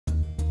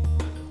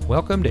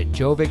Welcome to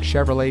Gjovik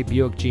Chevrolet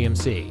Buick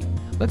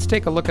GMC. Let's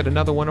take a look at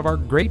another one of our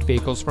great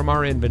vehicles from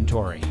our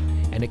inventory.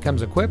 And it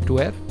comes equipped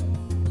with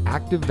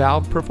active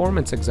valve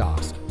performance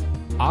exhaust,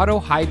 auto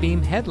high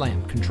beam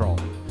headlamp control,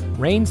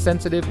 rain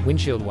sensitive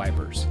windshield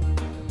wipers,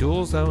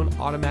 dual zone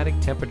automatic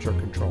temperature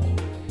control,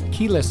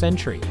 keyless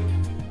entry,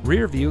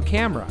 rear view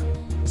camera,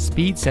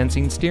 speed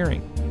sensing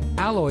steering,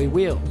 alloy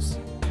wheels,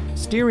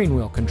 steering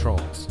wheel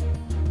controls,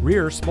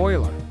 rear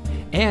spoiler,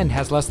 and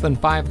has less than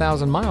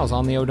 5,000 miles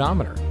on the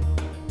odometer.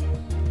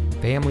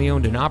 Family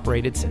owned and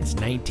operated since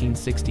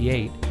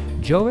 1968,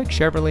 Gjovik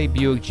Chevrolet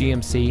Buick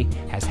GMC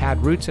has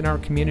had roots in our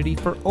community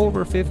for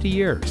over 50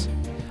 years.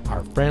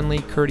 Our friendly,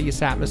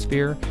 courteous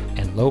atmosphere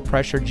and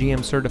low-pressure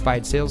GM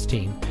certified sales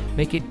team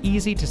make it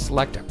easy to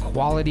select a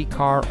quality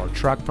car or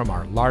truck from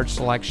our large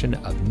selection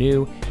of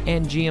new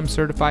and GM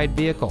certified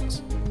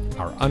vehicles.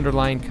 Our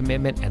underlying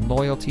commitment and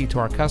loyalty to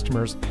our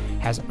customers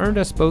has earned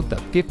us both the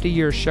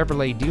 50-year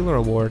Chevrolet Dealer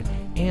Award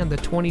and the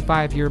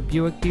 25-year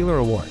Buick Dealer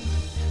Award.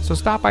 So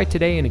stop by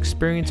today and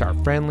experience our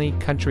friendly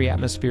country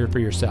atmosphere for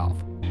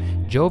yourself.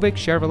 Gjovik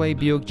Chevrolet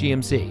Buick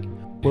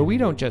GMC, where we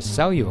don't just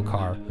sell you a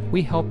car,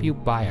 we help you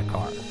buy a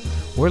car.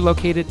 We're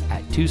located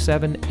at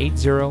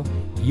 2780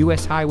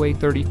 US Highway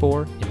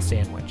 34 in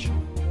Sandwich.